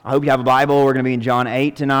I hope you have a Bible. We're going to be in John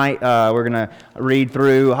 8 tonight. We're going to read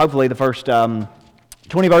through, hopefully, the first 20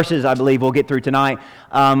 verses, I believe, we'll get through tonight.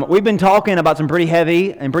 We've been talking about some pretty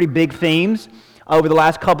heavy and pretty big themes over the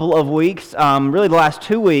last couple of weeks, really the last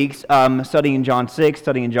 2 weeks, studying John 6,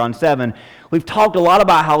 studying John 7. We've talked a lot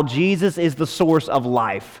about how Jesus is the source of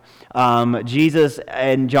life. Jesus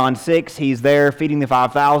in John 6, he's there feeding the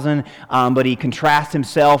 5,000, but he contrasts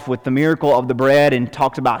himself with the miracle of the bread and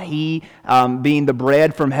talks about he being the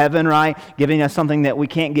bread from heaven, right? Giving us something that we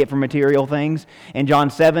can't get from material things. In John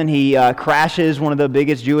 7, he crashes one of the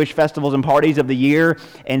biggest Jewish festivals and parties of the year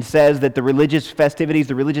and says that the religious festivities,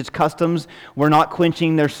 the religious customs were not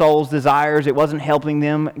quenching their soul's desires. It wasn't helping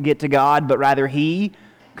them get to God, but rather he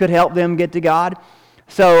could help them get to God.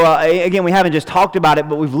 So, again, we haven't just talked about it,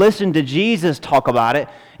 but we've listened to Jesus talk about it.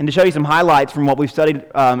 And to show you some highlights from what we've studied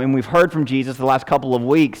and we've heard from Jesus the last couple of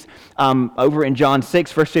weeks, over in John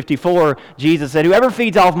 6, verse 54, Jesus said, "Whoever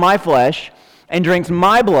feeds off my flesh and drinks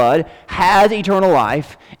my blood has eternal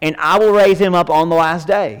life, and I will raise him up on the last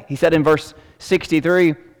day." He said in verse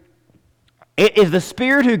 63, "It is the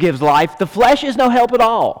Spirit who gives life. The flesh is no help at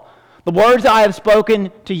all. The words I have spoken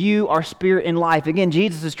to you are spirit and life." Again,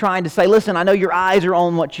 Jesus is trying to say, listen, I know your eyes are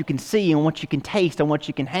on what you can see, on what you can taste, on what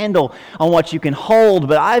you can handle, on what you can hold,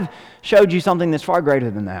 but I've showed you something that's far greater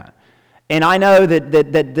than that. And I know that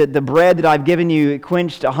the bread that I've given you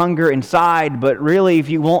quenched a hunger inside, but really if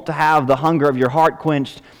you want to have the hunger of your heart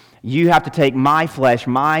quenched, you have to take my flesh,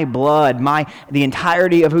 my blood, the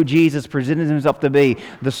entirety of who Jesus presented himself to be,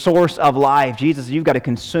 the source of life. Jesus, you've got to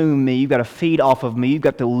consume me. You've got to feed off of me. You've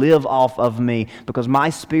got to live off of me because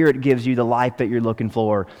my Spirit gives you the life that you're looking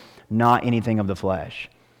for, not anything of the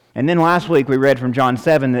flesh. And then last week we read from John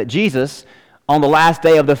 7 that Jesus, on the last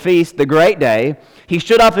day of the feast, the great day, he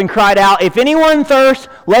stood up and cried out, "If anyone thirsts,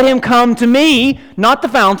 let him come to me," not the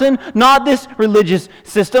fountain, not this religious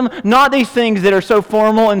system, not these things that are so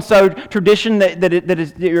formal and so tradition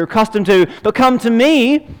that you're accustomed to, but come to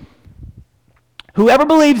me. "Whoever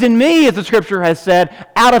believes in me," as the scripture has said,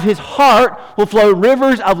 "out of his heart will flow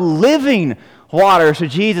rivers of living water." So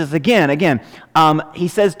Jesus, again, he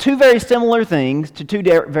says two very similar things to two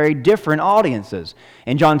very different audiences.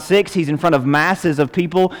 In John 6, he's in front of masses of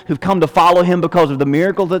people who've come to follow him because of the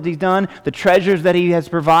miracles that he's done, the treasures that he has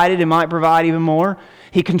provided and might provide even more.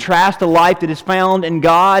 He contrasts the life that is found in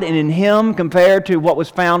God and in him compared to what was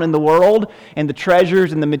found in the world and the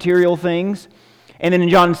treasures and the material things. And then in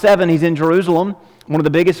John 7, he's in Jerusalem, one of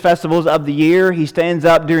the biggest festivals of the year. He stands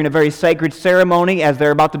up during a very sacred ceremony as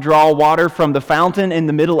they're about to draw water from the fountain in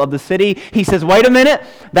the middle of the city. He says, "Wait a minute,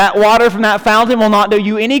 that water from that fountain will not do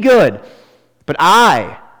you any good, but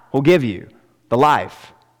I will give you the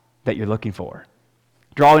life that you're looking for."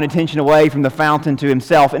 Drawing attention away from the fountain to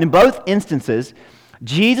himself. And in both instances,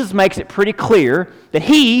 Jesus makes it pretty clear that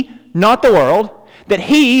he, not the world, that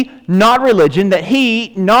he, not religion, that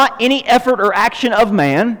he, not any effort or action of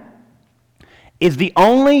man, is the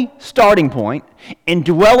only starting point and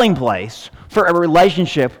dwelling place for a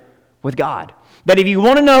relationship with God. That if you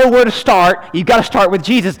want to know where to start, you've got to start with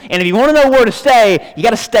Jesus. And if you want to know where to stay, you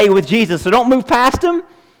got to stay with Jesus. So don't move past him,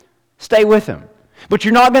 stay with him. But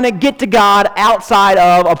you're not going to get to God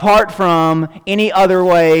apart from any other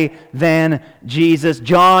way than Jesus.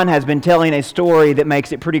 John has been telling a story that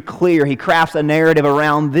makes it pretty clear. He crafts a narrative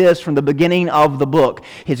around this from the beginning of the book.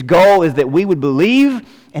 His goal is that we would believe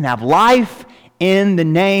and have life in the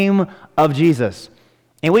name of Jesus.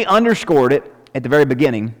 And we underscored it at the very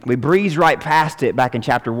beginning. We breezed right past it back in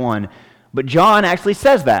chapter 1. But John actually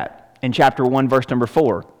says that in chapter 1, verse number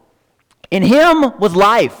 4. "In him was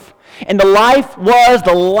life, and the life was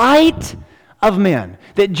the light of men."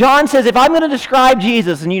 That John says, if I'm going to describe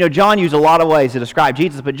Jesus, and John used a lot of ways to describe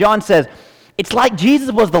Jesus, but John says, it's like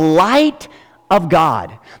Jesus was the light of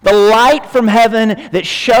God, the light from heaven that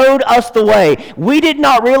showed us the way. We did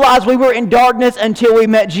not realize we were in darkness until we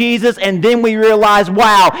met Jesus, and then we realized,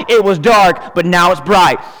 wow, it was dark, but now it's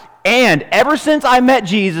bright. And ever since I met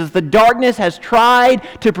Jesus, the darkness has tried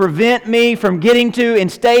to prevent me from getting to and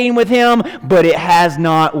staying with him, but it has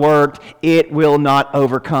not worked. It will not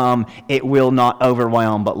overcome. It will not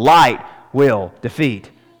overwhelm. But light will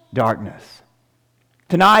defeat darkness.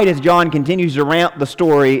 Tonight, as John continues to ramp the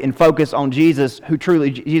story and focus on Jesus,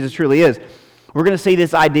 Jesus truly is, we're going to see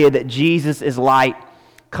this idea that Jesus is light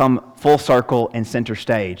come full circle and center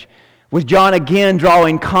stage. With John again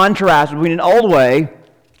drawing contrast between an old way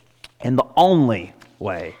and the only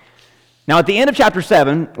way. Now, at the end of chapter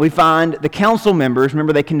 7, we find the council members.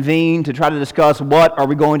 Remember, they convened to try to discuss what are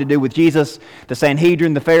we going to do with Jesus. The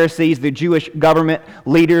Sanhedrin, the Pharisees, the Jewish government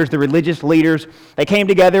leaders, the religious leaders. They came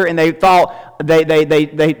together and they thought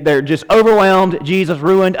they're just overwhelmed. Jesus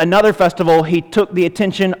ruined another festival. He took the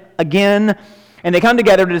attention again. And they come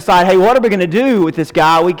together to decide, hey, what are we going to do with this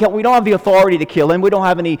guy? We don't have the authority to kill him. We don't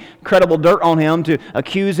have any credible dirt on him to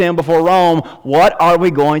accuse him before Rome. What are we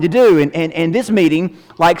going to do? And this meeting,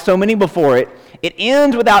 like so many before it, it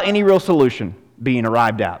ends without any real solution being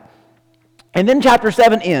arrived at. And then chapter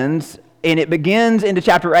 7 ends, and it begins into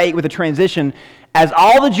chapter 8 with a transition. As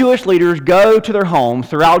all the Jewish leaders go to their homes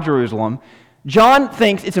throughout Jerusalem, John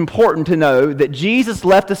thinks it's important to know that Jesus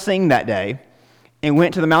left the scene that day and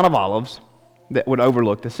went to the Mount of Olives that would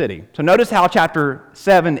overlook the city. So notice how chapter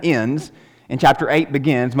 7 ends and chapter 8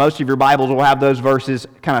 begins. Most of your Bibles will have those verses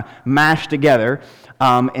kind of mashed together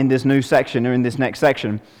in this new section, or in this next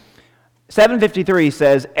section. 7:53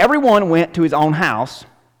 says, everyone went to his own house,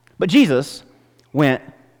 but Jesus went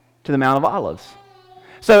to the Mount of Olives.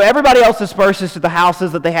 So everybody else disperses to the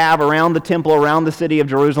houses that they have around the temple, around the city of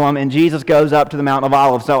Jerusalem, and Jesus goes up to the Mount of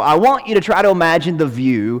Olives. So I want you to try to imagine the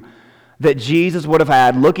view that Jesus would have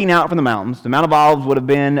had looking out from the mountains. The Mount of Olives would have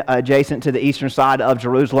been adjacent to the eastern side of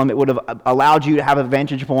Jerusalem. It would have allowed you to have a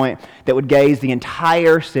vantage point that would gaze the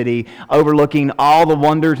entire city, overlooking all the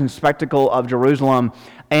wonders and spectacle of Jerusalem.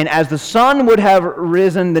 And as the sun would have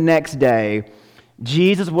risen the next day,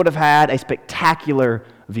 Jesus would have had a spectacular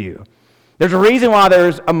view. There's a reason why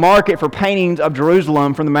there's a market for paintings of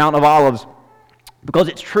Jerusalem from the Mount of Olives, because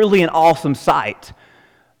it's truly an awesome sight.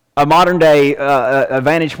 A modern-day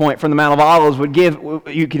vantage point from the Mount of Olives would give,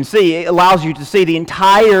 you can see, it allows you to see the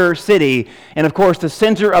entire city. And of course, the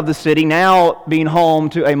center of the city, now being home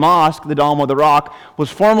to a mosque, the Dome of the Rock, was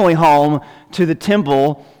formerly home to the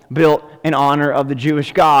temple built in honor of the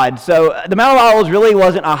Jewish God. So the Mount of Olives really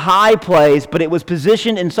wasn't a high place, but it was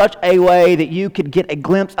positioned in such a way that you could get a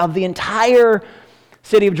glimpse of the entire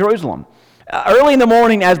city of Jerusalem. Early in the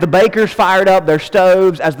morning, as the bakers fired up their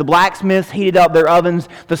stoves, as the blacksmiths heated up their ovens,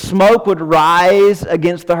 the smoke would rise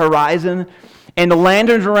against the horizon, and the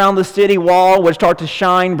lanterns around the city wall would start to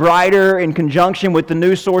shine brighter in conjunction with the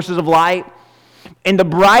new sources of light. And the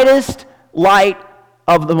brightest light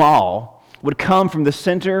of them all would come from the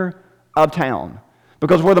center of town.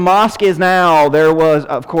 Because where the mosque is now, there was,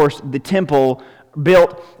 of course, the temple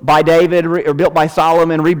built by David, or built by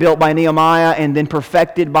Solomon, rebuilt by Nehemiah, and then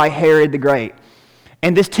perfected by Herod the Great.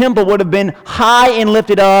 And this temple would have been high and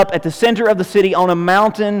lifted up at the center of the city on a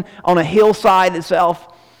mountain, on a hillside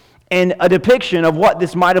itself, and a depiction of what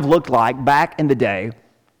this might have looked like back in the day.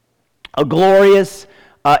 A glorious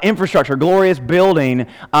infrastructure, glorious building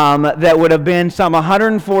that would have been some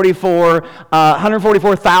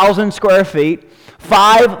 144,000 square feet,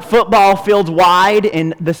 5 football fields wide,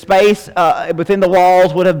 and the space within the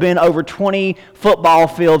walls would have been over 20 football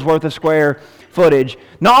fields worth of square footage.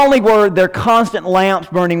 Not only were there constant lamps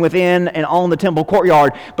burning within and on the temple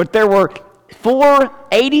courtyard, but there were 4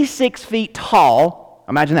 86 feet tall,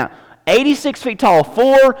 imagine that, 86 feet tall,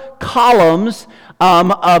 4 columns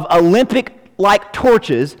of Olympic-like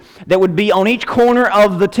torches that would be on each corner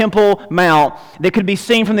of the Temple Mount that could be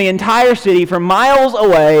seen from the entire city from miles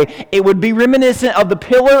away. It would be reminiscent of the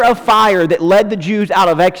pillar of fire that led the Jews out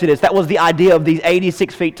of Exodus. That was the idea of these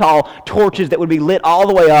 86 feet tall torches that would be lit all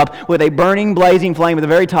the way up with a burning, blazing flame at the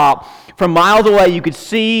very top. From miles away, you could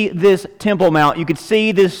see this Temple Mount, you could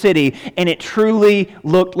see this city, and it truly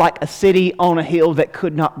looked like a city on a hill that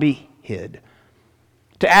could not be hid.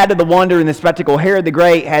 To add to the wonder and the spectacle, Herod the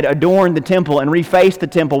Great had adorned the temple and refaced the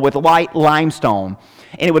temple with white limestone.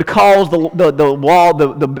 And it would cause the wall,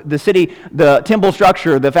 the city, the temple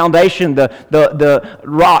structure, the foundation, the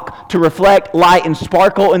rock to reflect light and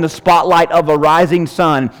sparkle in the spotlight of a rising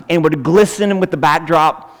sun, and would glisten with the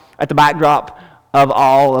backdrop of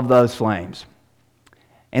all of those flames.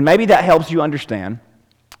 And maybe that helps you understand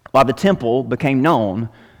why the temple became known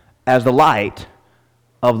as the light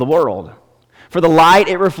of the world. For the light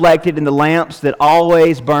it reflected in the lamps that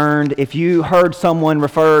always burned. If you heard someone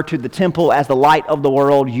refer to the temple as the light of the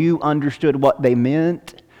world, you understood what they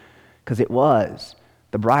meant, because it was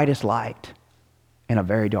the brightest light in a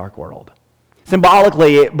very dark world.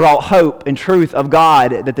 Symbolically, it brought hope and truth of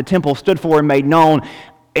God that the temple stood for and made known.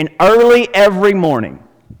 And early every morning,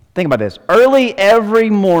 think about this, early every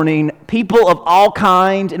morning, people of all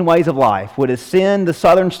kinds and ways of life would ascend the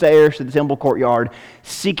southern stairs to the temple courtyard,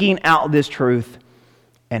 seeking out this truth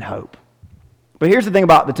and hope. But here's the thing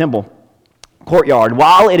about the temple courtyard.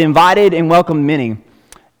 While it invited and welcomed many,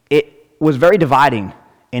 it was very dividing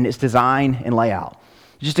in its design and layout.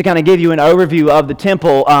 Just to kind of give you an overview of the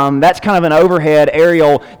temple, that's kind of an overhead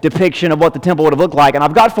aerial depiction of what the temple would have looked like. And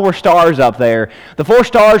I've got 4 stars up there. The 4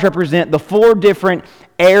 stars represent the 4 different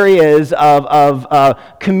areas of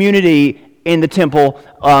community in the temple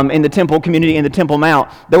community, in the Temple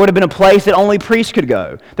Mount. There would have been a place that only priests could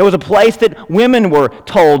go. There was a place that women were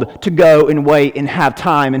told to go and wait and have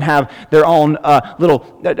time and have their own little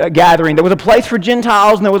gathering. There was a place for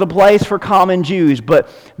Gentiles and there was a place for common Jews. But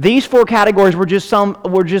these 4 categories were just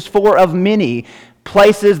 4 of many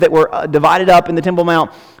places that were divided up in the Temple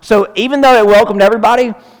Mount. So even though it welcomed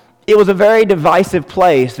everybody, it was a very divisive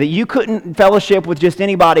place that you couldn't fellowship with just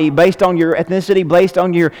anybody based on your ethnicity, based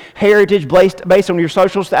on your heritage, based on your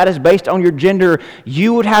social status, based on your gender.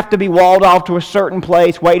 You would have to be walled off to a certain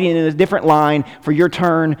place, waiting in a different line for your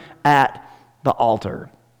turn at the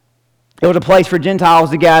altar. It was a place for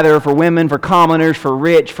Gentiles to gather, for women, for commoners, for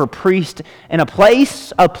rich, for priests, and a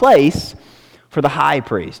place for the high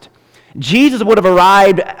priest. Jesus would have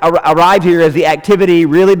arrived here as the activity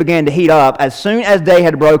really began to heat up. As soon as day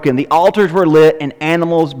had broken, the altars were lit and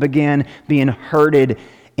animals began being herded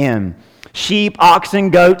in. Sheep, oxen,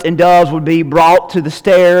 goats, and doves would be brought to the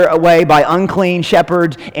stairway by unclean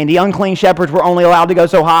shepherds, and the unclean shepherds were only allowed to go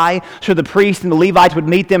so high, so the priests and the Levites would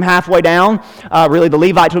meet them halfway down. The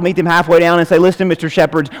Levites would meet them halfway down and say, listen, Mr.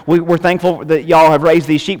 Shepherds, we're thankful that y'all have raised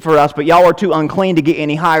these sheep for us, but y'all are too unclean to get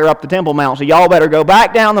any higher up the Temple Mount, so y'all better go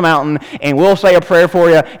back down the mountain, and we'll say a prayer for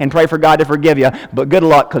you and pray for God to forgive you, but good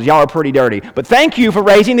luck, because y'all are pretty dirty. But thank you for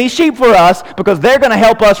raising these sheep for us, because they're going to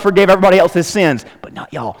help us forgive everybody else's sins, but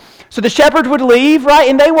not y'all. So the shepherds would leave, right?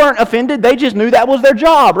 And they weren't offended. They just knew that was their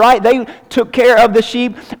job, right? They took care of the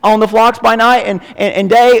sheep on the flocks by night, and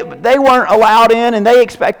they weren't allowed in, and they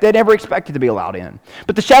never expected to be allowed in.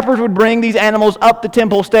 But the shepherds would bring these animals up the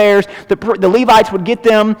temple stairs. The Levites would get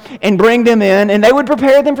them and bring them in, and they would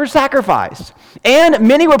prepare them for sacrifice. And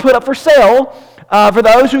many were put up for sale for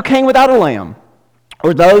those who came without a lamb,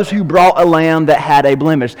 or those who brought a lamb that had a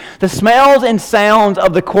blemish. The smells and sounds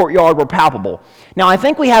of the courtyard were palpable. Now, I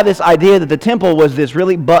think we have this idea that the temple was this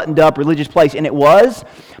really buttoned-up religious place, and it was.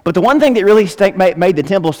 But the one thing that really made the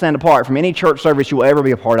temple stand apart from any church service you will ever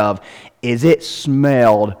be a part of is it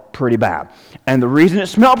smelled pretty bad. And the reason it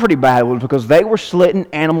smelled pretty bad was because they were slitting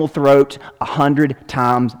animal throats 100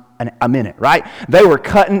 times a minute, right? They were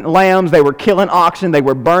cutting lambs, they were killing oxen, they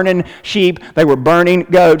were burning sheep, they were burning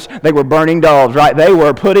goats, they were burning dogs, right? They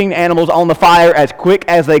were putting animals on the fire as quick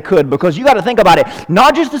as they could, because you got to think about it,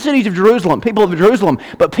 not just the cities of Jerusalem, people of Jerusalem,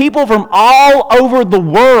 but people from all over the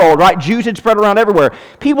world, right? Jews had spread around everywhere.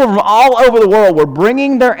 People from all over the world were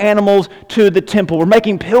bringing their animals to the temple, were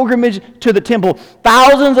making pilgrimage to the temple.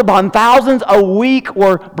 Thousands upon thousands a week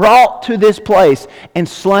were brought to this place and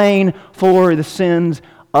slain for the sins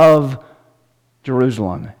of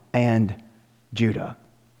Jerusalem and Judah.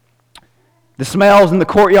 The smells in the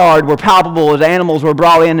courtyard were palpable as animals were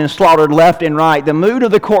brought in and slaughtered left and right. The mood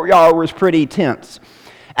of the courtyard was pretty tense,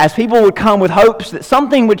 as people would come with hopes that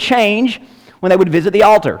something would change when they would visit the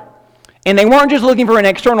altar. And they weren't just looking for an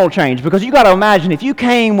external change, because you got to imagine, if you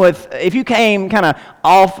came kind of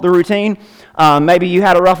off the routine, maybe you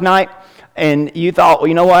had a rough night, and you thought, well,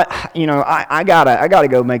 you know what? I gotta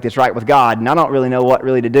go make this right with God, and I don't really know what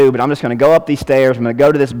really to do, but I'm just going to go up these stairs. I'm going to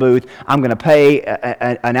go to this booth. I'm going to pay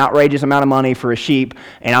an outrageous amount of money for a sheep,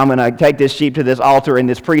 and I'm going to take this sheep to this altar, and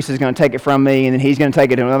this priest is going to take it from me, and then he's going to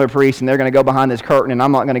take it to another priest, and they're going to go behind this curtain, and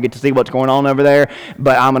I'm not going to get to see what's going on over there,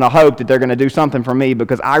 but I'm going to hope that they're going to do something for me,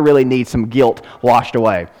 because I really need some guilt washed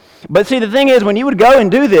away. But see, the thing is, when you would go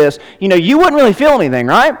and do this, you wouldn't really feel anything,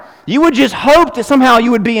 right? You would just hope that somehow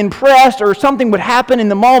you would be impressed, or something would happen in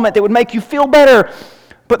the moment that would make you feel better.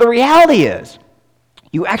 But the reality is,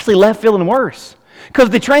 you actually left feeling worse,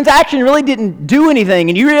 because the transaction really didn't do anything,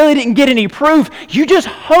 and you really didn't get any proof. You just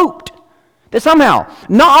hoped that somehow,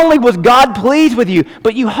 not only was God pleased with you,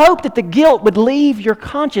 but you hoped that the guilt would leave your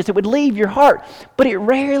conscience, it would leave your heart. But it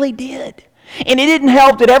rarely did. And it didn't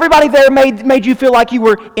help that everybody there made you feel like you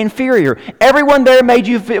were inferior. Everyone there made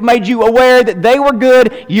you aware that they were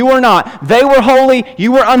good, you were not. They were holy,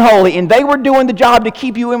 you were unholy. And they were doing the job to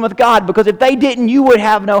keep you in with God, because if they didn't, you would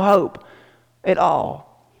have no hope at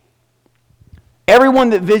all. Everyone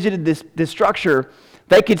that visited this structure,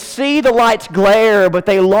 they could see the light's glare, but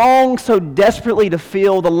they longed so desperately to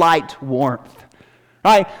feel the light warmth.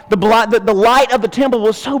 Right? The light of the temple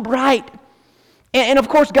was so bright. And of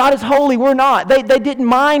course, God is holy, we're not. They didn't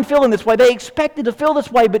mind feeling this way. They expected to feel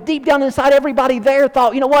this way, but deep down inside, everybody there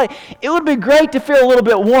thought, you know what? It would be great to feel a little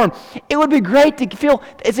bit warm. It would be great to feel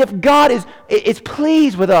as if God is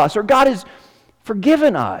pleased with us, or God has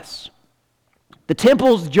forgiven us. The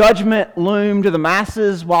temple's judgment loomed to the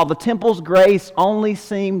masses, while the temple's grace only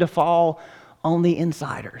seemed to fall on the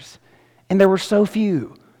insiders. And there were so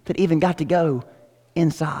few that even got to go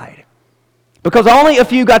inside. Because only a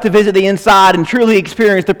few got to visit the inside and truly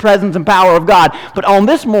experience the presence and power of God. But on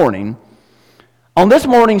this morning,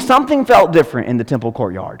 something felt different in the temple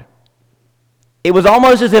courtyard. It was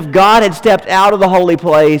almost as if God had stepped out of the holy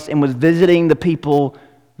place and was visiting the people,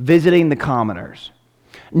 visiting the commoners.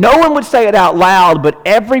 No one would say it out loud, but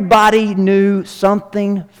everybody knew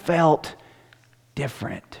something felt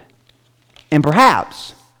different. And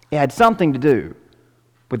perhaps it had something to do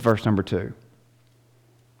with verse number 2.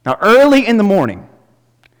 Now, early in the morning,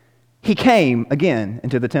 he came again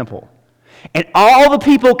into the temple, and all the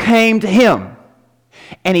people came to him,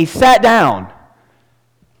 and he sat down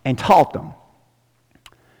and taught them.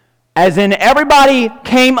 As in, everybody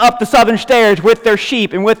came up the southern stairs with their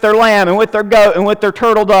sheep and with their lamb and with their goat and with their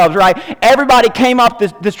turtle doves, right? Everybody came up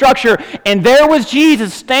the structure, and there was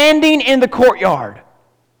Jesus standing in the courtyard.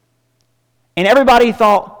 And everybody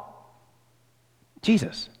thought,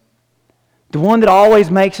 Jesus, the one that always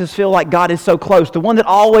makes us feel like God is so close, the one that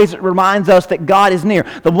always reminds us that God is near,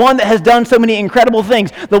 the one that has done so many incredible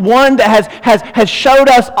things, the one that has showed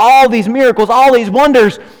us all these miracles, all these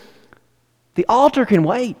wonders. The altar can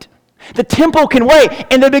wait. The temple can wait,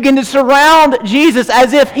 and they begin to surround Jesus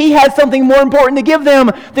as if he had something more important to give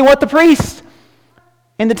them than what the priests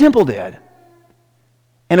in the temple did.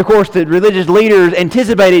 And of course, the religious leaders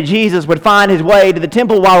anticipated Jesus would find his way to the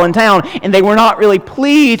temple while in town, and they were not really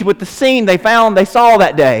pleased with the scene they saw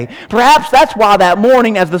that day. Perhaps that's why that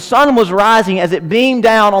morning, as the sun was rising, as it beamed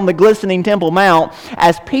down on the glistening Temple Mount,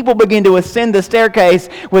 as people began to ascend the staircase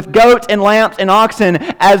with goats and lambs and oxen,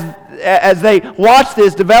 as they watched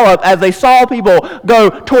this develop, as they saw people go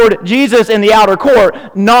toward Jesus in the outer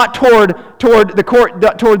court, not toward the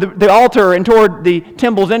court, toward the altar and toward the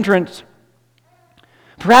temple's entrance,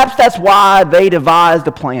 perhaps that's why they devised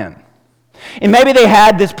a plan. And maybe they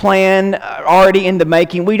had this plan already in the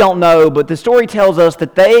making. We don't know, but the story tells us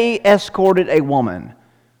that they escorted a woman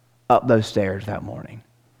up those stairs that morning.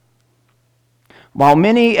 While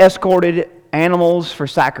many escorted animals for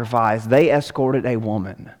sacrifice, they escorted a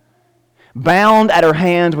woman, bound at her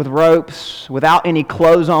hands with ropes, without any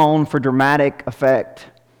clothes on for dramatic effect.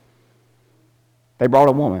 They brought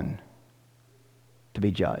a woman to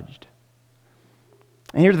be judged.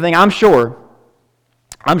 And here's the thing, I'm sure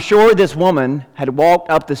this woman had walked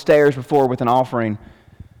up the stairs before with an offering,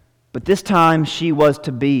 but this time she was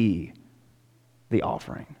to be the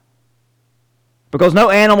offering. Because no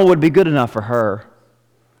animal would be good enough for her.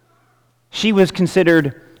 She was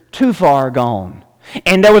considered too far gone.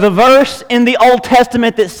 And there was a verse in the Old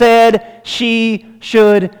Testament that said she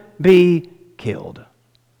should be killed.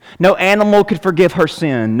 No animal could forgive her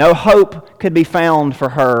sin. No hope could be found for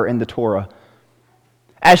her in the Torah.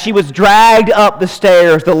 As she was dragged up the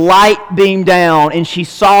stairs, the light beamed down, and she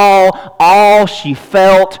saw all she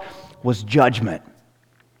felt was judgment.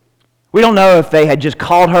 We don't know if they had just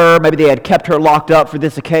called her, maybe they had kept her locked up for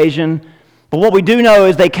this occasion. But what we do know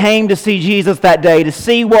is they came to see Jesus that day, to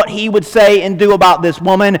see what he would say and do about this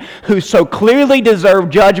woman who so clearly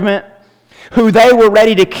deserved judgment, who they were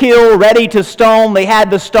ready to kill, ready to stone. They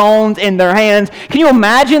had the stones in their hands. Can you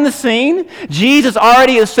imagine the scene? Jesus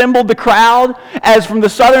already assembled the crowd. As from the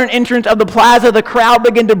southern entrance of the plaza, the crowd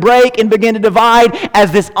began to break and began to divide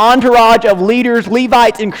as this entourage of leaders,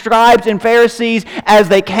 Levites and scribes and Pharisees, as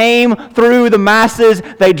they came through the masses,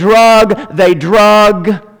 they drug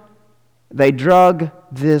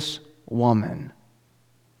this woman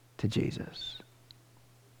to Jesus.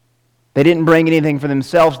 They didn't bring anything for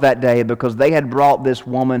themselves that day because they had brought this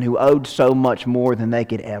woman who owed so much more than they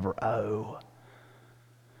could ever owe.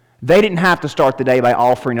 They didn't have to start the day by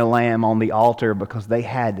offering a lamb on the altar because they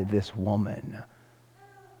had this woman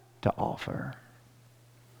to offer.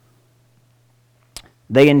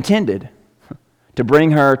 They intended to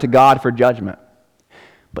bring her to God for judgment,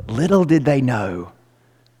 but little did they know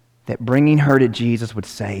that bringing her to Jesus would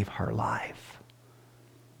save her life.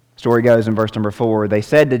 Story goes in verse number 4, they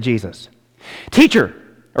said to Jesus, "Teacher,"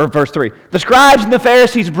 or verse 3, "the scribes and the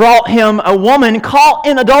Pharisees brought him a woman caught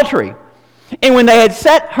in adultery. And when they had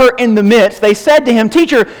set her in the midst, they said to him,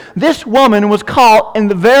 'Teacher, this woman was caught in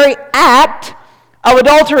the very act of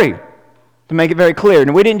adultery.'" To make it very clear.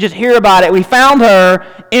 And we didn't just hear about it, we found her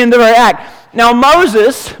in the very act. Now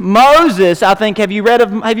Moses, I think, have you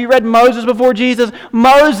read Moses before Jesus?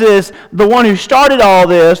 Moses, the one who started all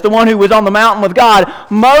this, the one who was on the mountain with God,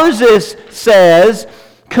 Moses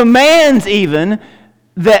commands even,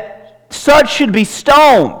 that such should be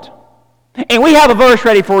stoned. And we have a verse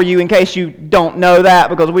ready for you in case you don't know that,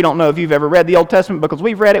 because we don't know if you've ever read the Old Testament, because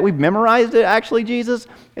we've read it, we've memorized it, actually, Jesus.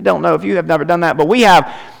 I don't know if you have never done that, but we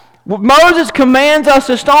have. Moses commands us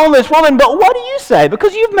to stone this woman, but what do you say?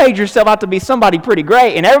 Because you've made yourself out to be somebody pretty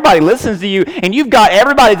great, and everybody listens to you, and you've got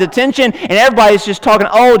everybody's attention, and everybody's just talking,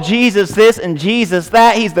 oh, Jesus this and Jesus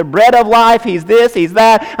that. He's the bread of life. He's this, he's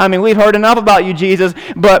that. I mean, we've heard enough about you, Jesus,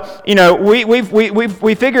 but, you know, we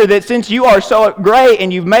figure that since you are so great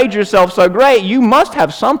and you've made yourself so great, you must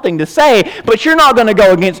have something to say, but you're not going to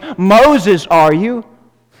go against Moses, are you?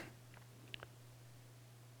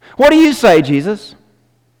 What do you say, Jesus?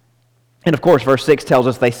 And of course, verse 6 tells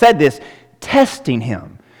us they said this, testing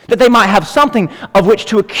him, that they might have something of which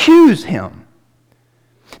to accuse him.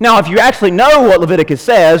 Now, if you actually know what Leviticus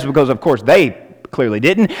says, because of course they clearly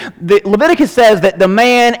didn't, Leviticus says that the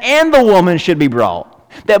man and the woman should be brought,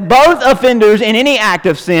 that both offenders in any act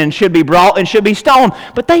of sin should be brought and should be stoned,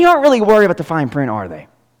 but they aren't really worried about the fine print, are they?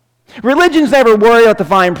 Religions never worry about the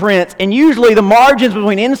fine print, and usually the margins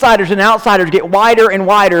between insiders and outsiders get wider and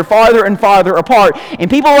wider, farther and farther apart, and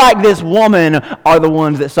people like this woman are the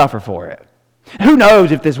ones that suffer for it. Who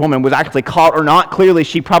knows if this woman was actually caught or not? Clearly,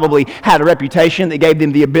 she probably had a reputation that gave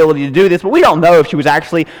them the ability to do this, but we don't know if she was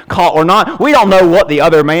actually caught or not. We don't know what the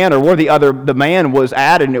other man or where the man was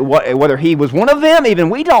at and whether he was one of them even.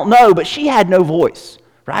 We don't know, but she had no voice,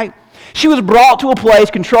 right? She was brought to a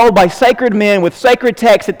place controlled by sacred men with sacred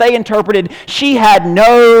texts that they interpreted. She had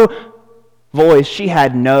no voice. She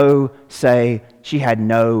had no say. She had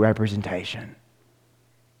no representation.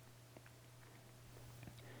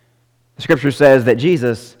 The scripture says that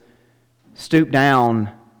Jesus stooped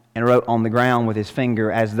down and wrote on the ground with his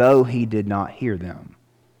finger as though he did not hear them,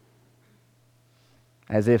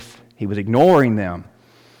 as if he was ignoring them.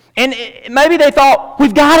 And maybe they thought,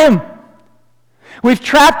 we've got him. We've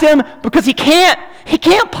trapped him because he can't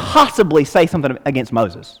possibly say something against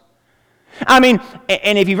Moses. I mean,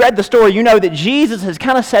 and if you've read the story, you know that Jesus has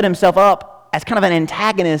kind of set himself up as kind of an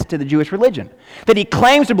antagonist to the Jewish religion. That he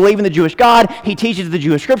claims to believe in the Jewish God, he teaches the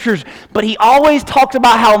Jewish scriptures, but he always talks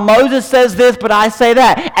about how Moses says this, but I say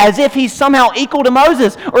that, as if he's somehow equal to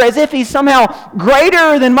Moses, or as if he's somehow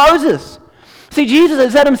greater than Moses. See, Jesus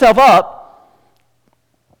has set himself up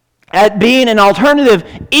at being an alternative,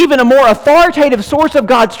 even a more authoritative source of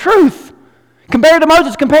God's truth, compared to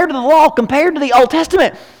Moses, compared to the law, compared to the Old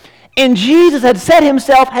Testament. And Jesus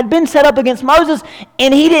had been set up against Moses,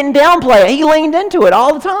 and he didn't downplay it. He leaned into it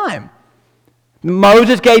all the time.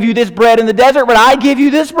 Moses gave you this bread in the desert, but I give you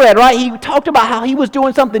this bread, right? He talked about how he was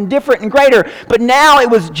doing something different and greater, but now it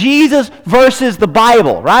was Jesus versus the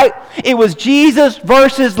Bible, right? It was Jesus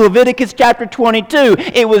versus Leviticus chapter 22.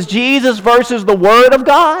 It was Jesus versus the Word of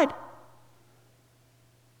God.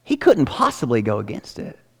 He couldn't possibly go against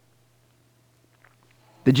it.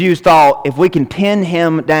 The Jews thought, if we can pin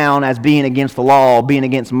him down as being against the law, being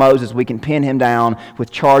against Moses, we can pin him down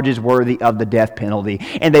with charges worthy of the death penalty.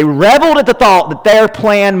 And they reveled at the thought that their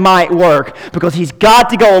plan might work, because he's got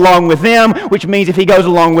to go along with them, which means if he goes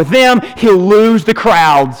along with them, he'll lose the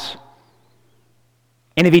crowds.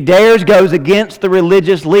 And if he goes against the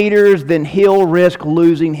religious leaders, then he'll risk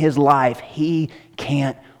losing his life. He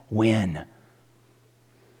can't win.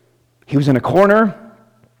 He was in a corner.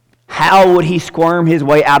 How would he squirm his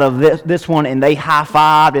way out of this one? And they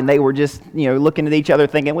high-fived, and they were just, looking at each other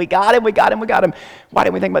thinking, we got him, we got him, we got him. Why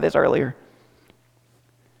didn't we think about this earlier?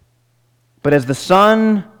 But as the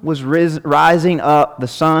sun was rising up, the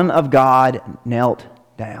Son of God knelt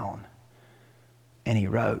down, and he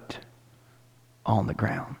wrote on the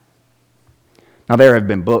ground. Now, there have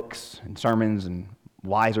been books and sermons, and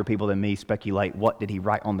wiser people than me speculate what did he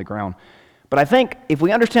write on the ground. But I think if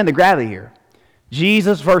we understand the gravity here,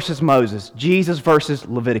 Jesus versus Moses, Jesus versus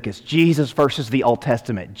Leviticus, Jesus versus the Old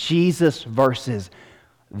Testament, Jesus versus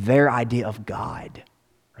their idea of God,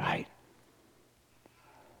 right?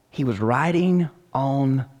 He was writing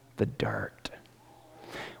on the dirt.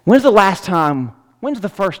 When's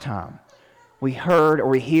the first time we heard or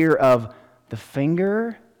we hear of the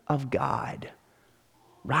finger of God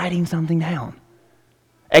writing something down?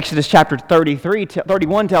 Exodus chapter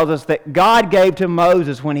 31 tells us that God gave to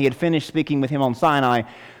Moses, when he had finished speaking with him on Sinai,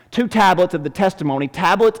 2 tablets of the testimony,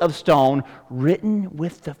 tablets of stone, written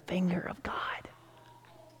with the finger of God.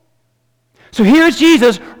 So here's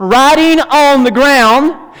Jesus writing on the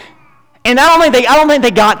ground, and I don't think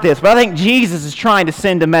they got this, but I think Jesus is trying to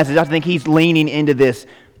send a message. I think he's leaning into this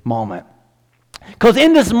moment. Because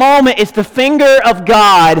in this moment, it's the finger of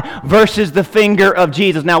God versus the finger of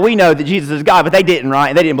Jesus. Now, we know that Jesus is God, but they didn't,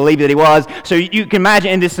 right? They didn't believe that he was. So you can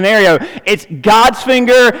imagine in this scenario, it's God's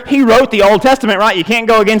finger. He wrote the Old Testament, right? You can't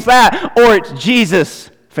go against that. Or it's Jesus'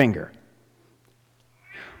 finger.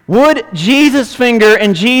 Would Jesus' finger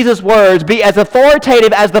and Jesus' words be as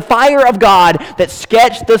authoritative as the fire of God that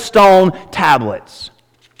sketched the stone tablets?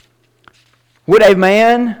 Would a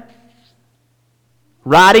man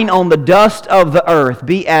writing on the dust of the earth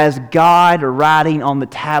be as God writing on the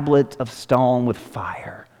tablets of stone with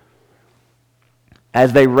fire?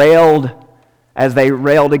 As they railed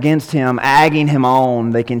against him, agging him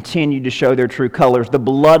on, they continued to show their true colors, the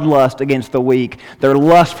bloodlust against the weak, their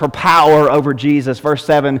lust for power over Jesus. Verse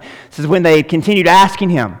 7 says, when they continued asking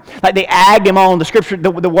him, like they agged him on, the scripture,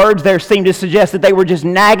 the words there seem to suggest that they were just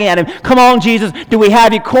nagging at him. Come on, Jesus, do we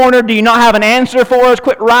have you cornered? Do you not have an answer for us?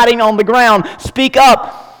 Quit writing on the ground. Speak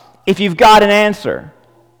up if you've got an answer.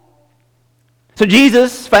 So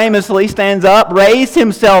Jesus famously stands up, raised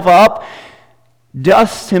himself up,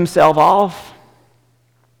 dusts himself off,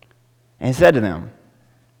 and said to them,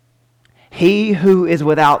 he who is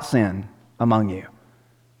without sin among you,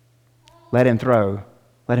 let him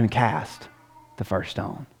cast the first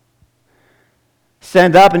stone.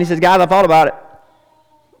 Stands up and he says, guys, I thought about it.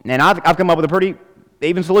 And I've come up with a pretty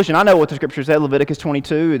even solution. I know what the scripture said, Leviticus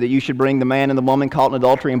 22, that you should bring the man and the woman caught in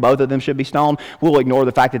adultery and both of them should be stoned. We'll ignore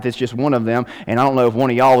the fact that it's just one of them. And I don't know if one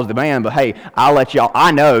of y'all was the man, but hey, I'll let y'all.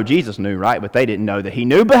 I know Jesus knew, right? But they didn't know that he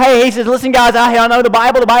knew. But hey, he says, listen, guys, I know the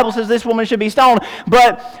Bible. The Bible says this woman should be stoned.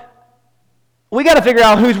 But we got to figure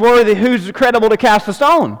out who's worthy, who's credible to cast the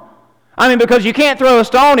stone. I mean, because you can't throw a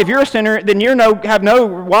stone. If you're a sinner, then you have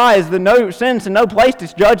no sense and no place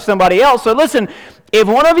to judge somebody else. So listen, if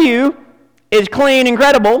one of you is clean and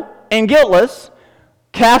credible and guiltless,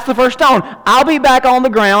 cast the first stone. I'll be back on the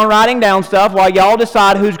ground writing down stuff while y'all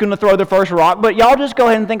decide who's going to throw the first rock, but y'all just go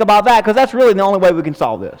ahead and think about that, because that's really the only way we can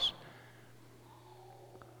solve this.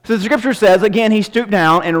 So the scripture says, again, he stooped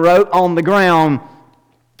down and wrote on the ground.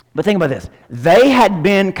 But think about this. They had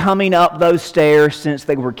been coming up those stairs since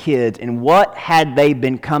they were kids. And what had they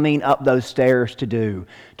been coming up those stairs to do?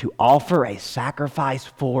 To offer a sacrifice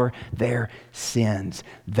for their sins.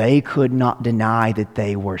 They could not deny that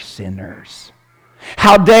they were sinners.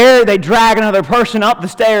 How dare they drag another person up the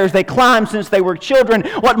stairs they climbed since they were children?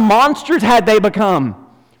 What monsters had they become?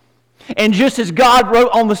 And just as God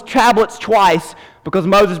wrote on the tablets twice, because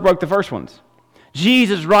Moses broke the first ones,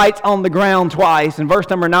 Jesus writes on the ground twice. In verse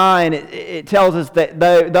number 9, it tells us that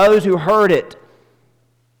those who heard it,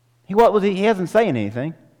 he hasn't saying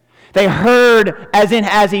anything. They heard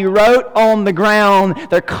as he wrote on the ground.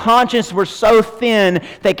 Their consciences were so thin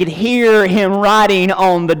they could hear him writing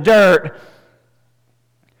on the dirt.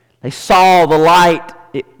 They saw the light.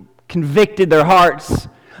 It convicted their hearts.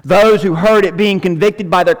 Those who heard it being convicted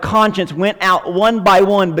by their conscience went out one by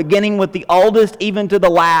one, beginning with the oldest even to the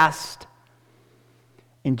last.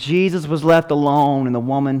 And Jesus was left alone and the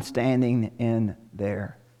woman standing in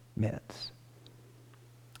their midst.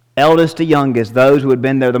 Eldest to youngest, those who had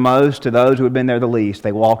been there the most to those who had been there the least,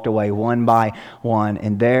 they walked away one by one.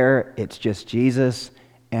 And there it's just Jesus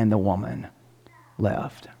and the woman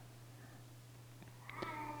left.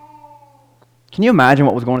 Can you imagine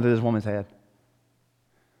what was going through this woman's head?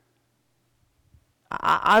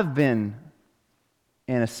 I've been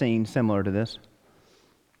in a scene similar to this.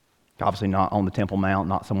 Obviously not on the Temple Mount,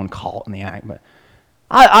 not someone caught in the act, but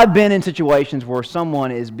I've been in situations where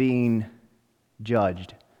someone is being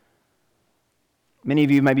judged. Many of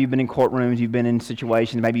you, maybe you've been in courtrooms, you've been in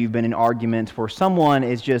situations, maybe you've been in arguments where someone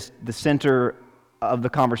is just the center of the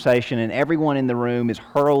conversation and everyone in the room is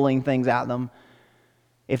hurling things at them.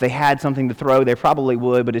 If they had something to throw, they probably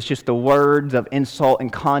would, but it's just the words of insult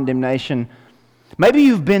and condemnation. Maybe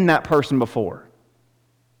you've been that person before,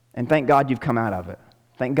 and thank God you've come out of it.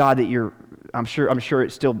 Thank God that I'm sure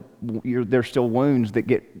it's still, there's still wounds that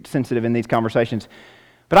get sensitive in these conversations.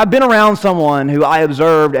 But I've been around someone who I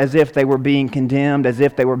observed as if they were being condemned, as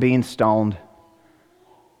if they were being stoned.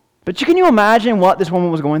 But can you imagine what this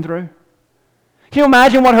woman was going through? Can you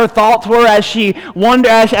imagine what her thoughts were as she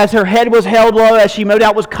wondered, as her head was held low, as she no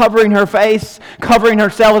doubt was covering her face, covering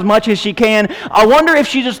herself as much as she can? I wonder if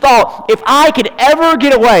she just thought, if I could ever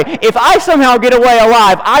get away, if I somehow get away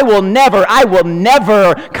alive, I will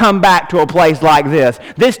never come back to a place like this.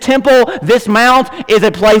 This temple, this mount is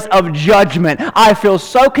a place of judgment. I feel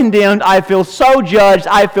so condemned. I feel so judged.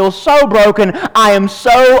 I feel so broken. I am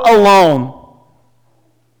so alone.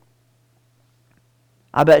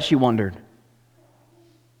 I bet she wondered,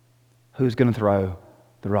 who's going to throw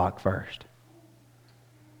the rock first?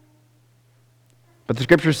 But the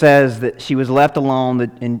scripture says that she was left alone,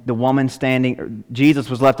 and Jesus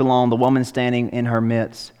was left alone, the woman standing in her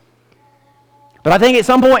midst. But I think at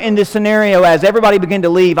some point in this scenario, as everybody began to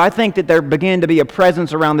leave, I think that there began to be a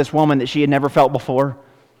presence around this woman that she had never felt before.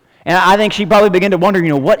 And I think she probably began to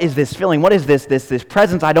wonder, what is this feeling? What is this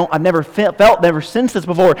presence? I've never felt, never sensed this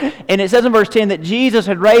before. And it says in verse 10 that Jesus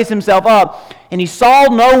had raised himself up, and he saw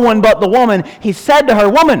no one but the woman. He said to her,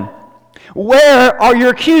 "Woman, where are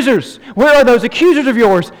your accusers? Where are those accusers of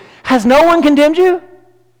yours? Has no one condemned you?"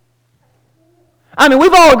 I mean,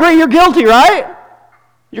 we've all agreed you're guilty, right?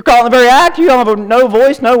 You're caught in the very act. You don't have no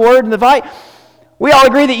voice, no word in the fight. We all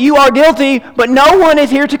agree that you are guilty, but no one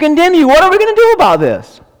is here to condemn you. What are we going to do about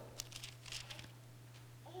this?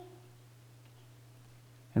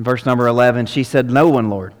 In verse number 11, she said, "No one,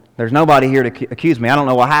 Lord. There's nobody here to accuse me. I don't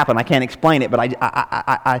know what happened. I can't explain it, but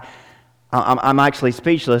I'm actually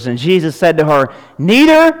speechless." And Jesus said to her,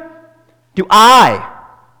 "Neither do I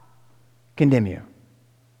condemn you."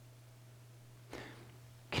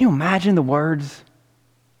 Can you imagine the words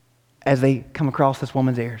as they come across this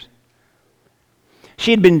woman's ears?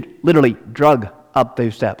 She had been literally drugged up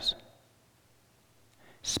those steps,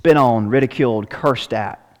 spit on, ridiculed, cursed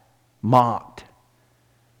at, mocked.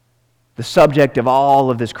 The subject of all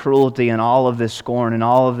of this cruelty and all of this scorn and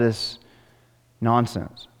all of this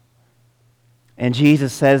nonsense. And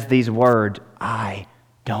Jesus says these words, "I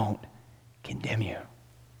don't condemn you.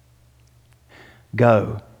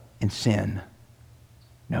 Go and sin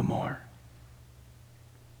no more."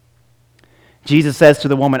 Jesus says to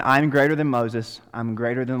the woman, "I'm greater than Moses. I'm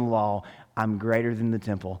greater than the law. I'm greater than the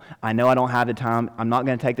temple." I know I don't have the time. I'm not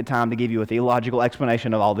going to take the time to give you a theological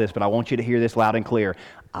explanation of all this, but I want you to hear this loud and clear.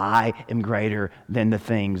 I am greater than the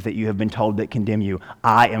things that you have been told that condemn you.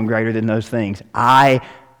 I am greater than those things. I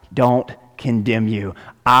don't condemn you.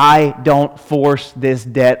 I don't force this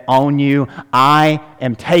debt on you. I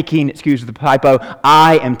am taking, excuse the typo,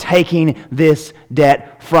 I am taking this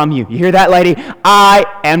debt from you. You hear that, lady? I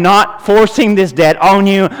am not forcing this debt on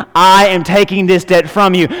you. I am taking this debt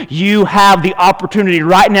from you. You have the opportunity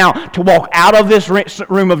right now to walk out of this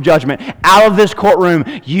room of judgment, out of this courtroom.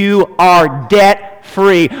 You are debt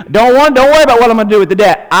free. Don't worry about what I'm going to do with the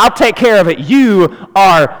debt. I'll take care of it. You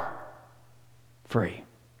are free.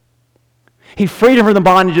 He freed her from the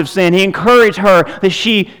bondage of sin. He encouraged her that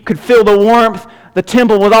she could feel the warmth the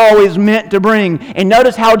temple was always meant to bring. And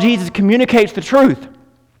notice how Jesus communicates the truth.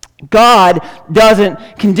 God doesn't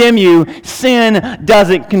condemn you. Sin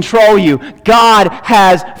doesn't control you. God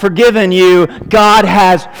has forgiven you. God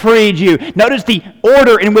has freed you. Notice the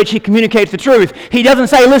order in which he communicates the truth. He doesn't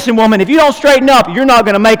say, "Listen, woman, if you don't straighten up, you're not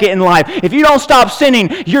going to make it in life. If you don't stop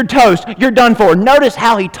sinning, you're toast. You're done for." Notice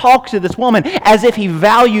how he talks to this woman as if he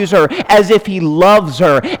values her, as if he loves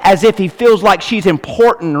her, as if he feels like she's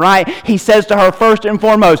important, right? He says to her, first and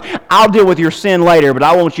foremost, "I'll deal with your sin later, but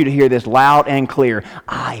I want you to hear this loud and clear.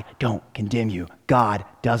 I don't condemn you. God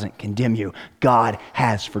doesn't condemn you. God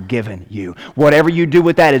has forgiven you. Whatever you do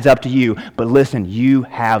with that is up to you. But listen, you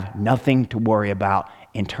have nothing to worry about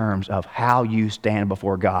in terms of how you stand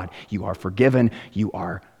before God. You are forgiven. You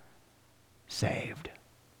are saved."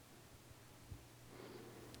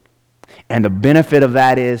 And the benefit of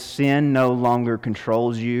that is sin no longer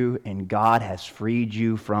controls you, and God has freed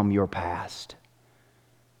you from your past.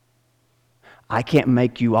 I can't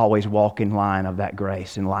make you always walk in line of that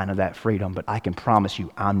grace, in line of that freedom, but I can promise you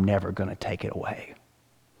I'm never going to take it away.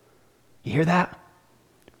 You hear that?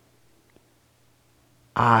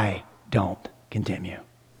 I don't condemn you.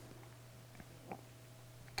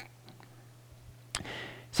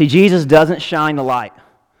 See, Jesus doesn't shine the light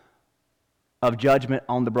of judgment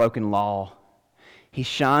on the broken law. He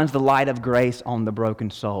shines the light of grace on the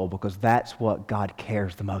broken soul, because that's what God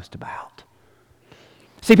cares the most about.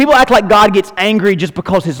 See, people act like God gets angry just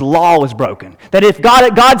because his law is broken. That if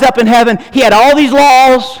God's up in heaven, he had all these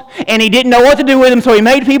laws, and he didn't know what to do with them, so he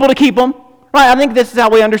made people to keep them. Right? I think this is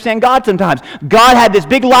how we understand God sometimes. God had this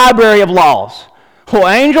big library of laws. Well,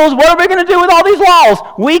 angels, what are we going to do with all these laws?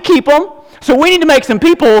 We keep them, so we need to make some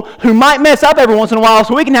people who might mess up every once in a while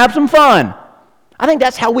so we can have some fun. I think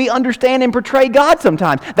that's how we understand and portray God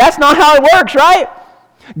sometimes. That's not how it works, right?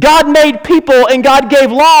 God made people, and God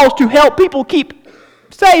gave laws to help people keep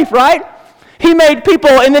safe, right? He made people,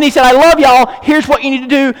 and then he said, "I love y'all. Here's what you need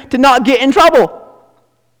to do to not get in trouble."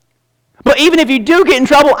 But even if you do get in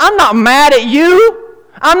trouble, I'm not mad at you.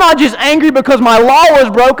 I'm not just angry because my law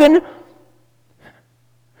was broken.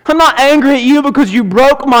 I'm not angry at you because you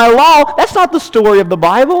broke my law. That's not the story of the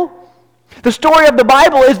Bible. The story of the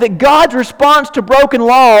Bible is that God's response to broken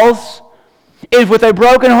laws is with a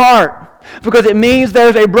broken heart, because it means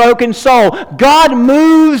there's a broken soul. God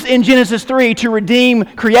moves in Genesis 3 to redeem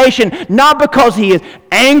creation, not because he is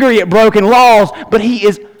angry at broken laws, but he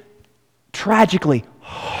is tragically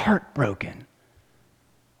heartbroken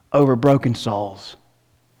over broken souls.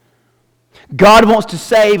 God wants to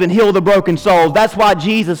save and heal the broken souls. That's why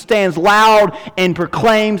Jesus stands loud and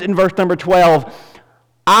proclaims in verse number 12,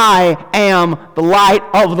 I am the light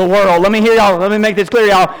of the world. Let me make this clear,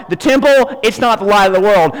 y'all. The temple, it's not the light of the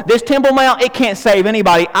world. This Temple Mount, it can't save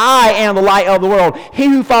anybody. I am the light of the world. He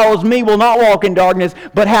who follows me will not walk in darkness,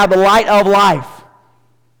 but have the light of life.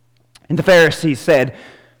 And the Pharisees said,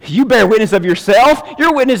 you bear witness of yourself?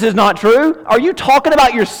 Your witness is not true. Are you talking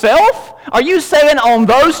about yourself? Are you saying on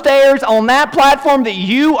those stairs, on that platform, that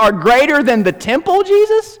you are greater than the temple,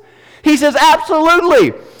 Jesus? He says,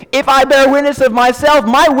 absolutely. If I bear witness of myself,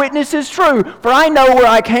 my witness is true, for I know where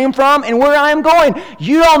I came from and where I am going.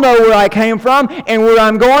 You don't know where I came from and where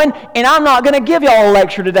I'm going, and I'm not going to give y'all a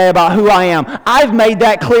lecture today about who I am. I've made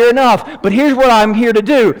that clear enough, but here's what I'm here to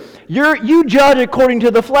do. You judge according to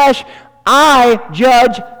the flesh. I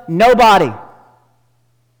judge nobody.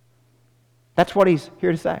 That's what he's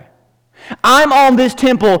here to say. I'm on this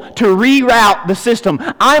temple to reroute the system.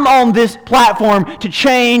 I'm on this platform to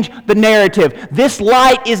change the narrative. This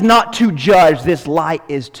light is not to judge. This light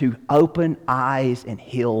is to open eyes and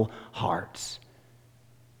heal hearts.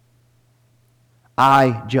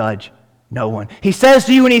 I judge no one. He says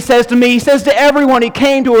to you and he says to me, he says to everyone, he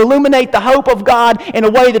came to illuminate the hope of God in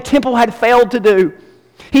a way the temple had failed to do.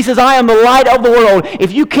 He says, I am the light of the world.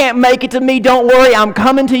 If you can't make it to me, don't worry. I'm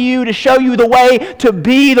coming to you to show you the way to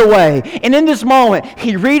be the way. And in this moment,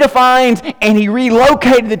 he redefines and he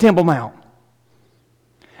relocated the Temple Mount.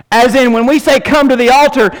 As in, when we say come to the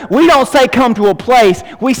altar, we don't say come to a place.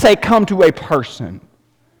 We say come to a person.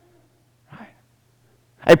 Right?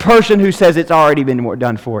 A person who says it's already been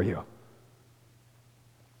done for you.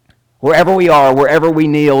 Wherever we are, wherever we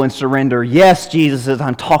kneel and surrender, yes, Jesus says,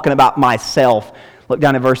 I'm talking about myself. Look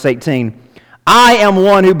down at verse 18. I am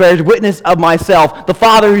one who bears witness of myself. The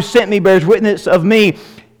Father who sent me bears witness of me.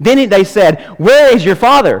 Then they said, where is your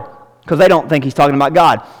Father? Because they don't think he's talking about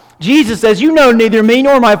God. Jesus says, you know neither me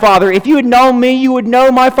nor my Father. If you had known me, you would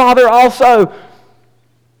know my Father also.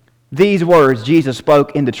 These words Jesus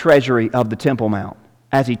spoke in the treasury of the Temple Mount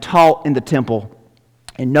as he taught in the temple,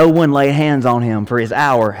 and no one laid hands on him, for his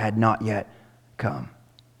hour had not yet come.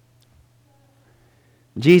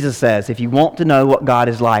 Jesus says, if you want to know what God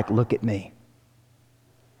is like, look at me.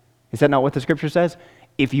 Is that not what the Scripture says?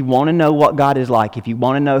 If you want to know what God is like, if you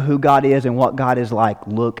want to know who God is and what God is like,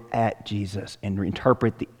 look at Jesus and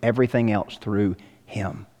interpret everything else through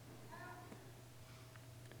him.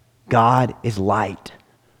 God is light.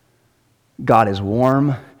 God is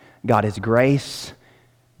warm. God is grace.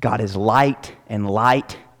 God is light, and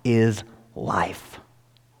light is life.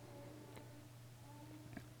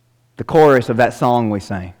 The chorus of that song we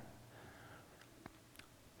sang.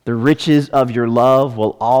 The riches of your love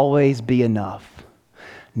will always be enough.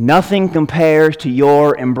 Nothing compares to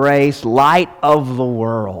your embrace, light of the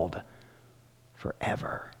world,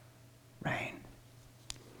 forever reign.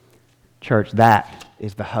 Church, that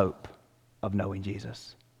is the hope of knowing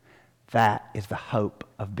Jesus. That is the hope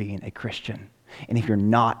of being a Christian. And if you're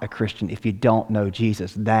not a Christian, if you don't know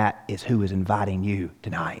Jesus, that is who is inviting you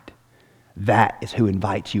tonight. That is who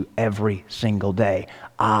invites you every single day.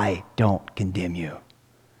 I don't condemn you.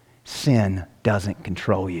 Sin doesn't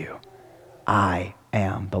control you. I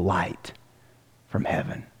am the light from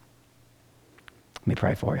heaven. Let me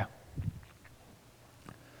pray for you.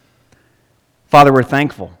 Father, we're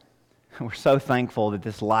thankful. We're so thankful that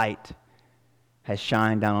this light has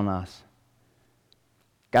shined down on us.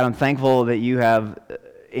 God, I'm thankful that you have,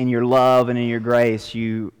 in your love and in your grace,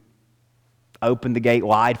 you opened the gate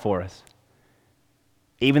wide for us.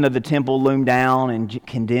 Even though the temple loomed down and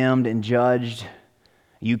condemned and judged,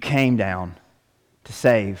 you came down to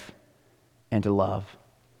save and to love.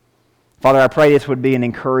 Father, I pray this would be an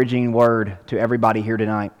encouraging word to everybody here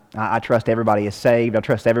tonight. I trust everybody is saved. I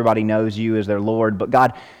trust everybody knows you as their Lord. But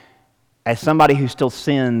God, as somebody who still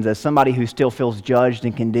sins, as somebody who still feels judged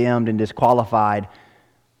and condemned and disqualified,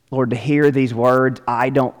 Lord, to hear these words, I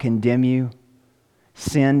don't condemn you.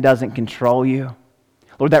 Sin doesn't control you.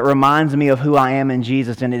 Lord, that reminds me of who I am in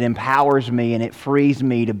Jesus, and it empowers me and it frees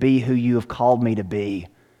me to be who you have called me to be.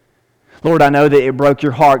 Lord, I know that it broke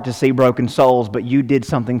your heart to see broken souls, but you did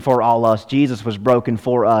something for all us. Jesus was broken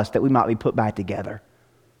for us that we might be put back together.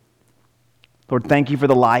 Lord, thank you for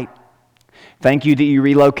the light. Thank you that you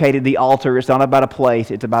relocated the altar. It's not about a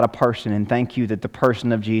place, it's about a person. And thank you that the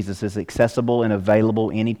person of Jesus is accessible and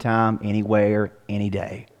available anytime, anywhere, any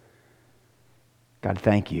day. God,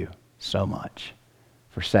 thank you so much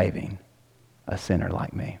for saving a sinner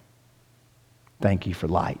like me. Thank you for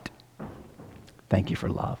light. Thank you for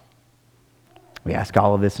love. We ask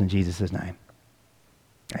all of this in Jesus' name.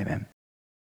 Amen.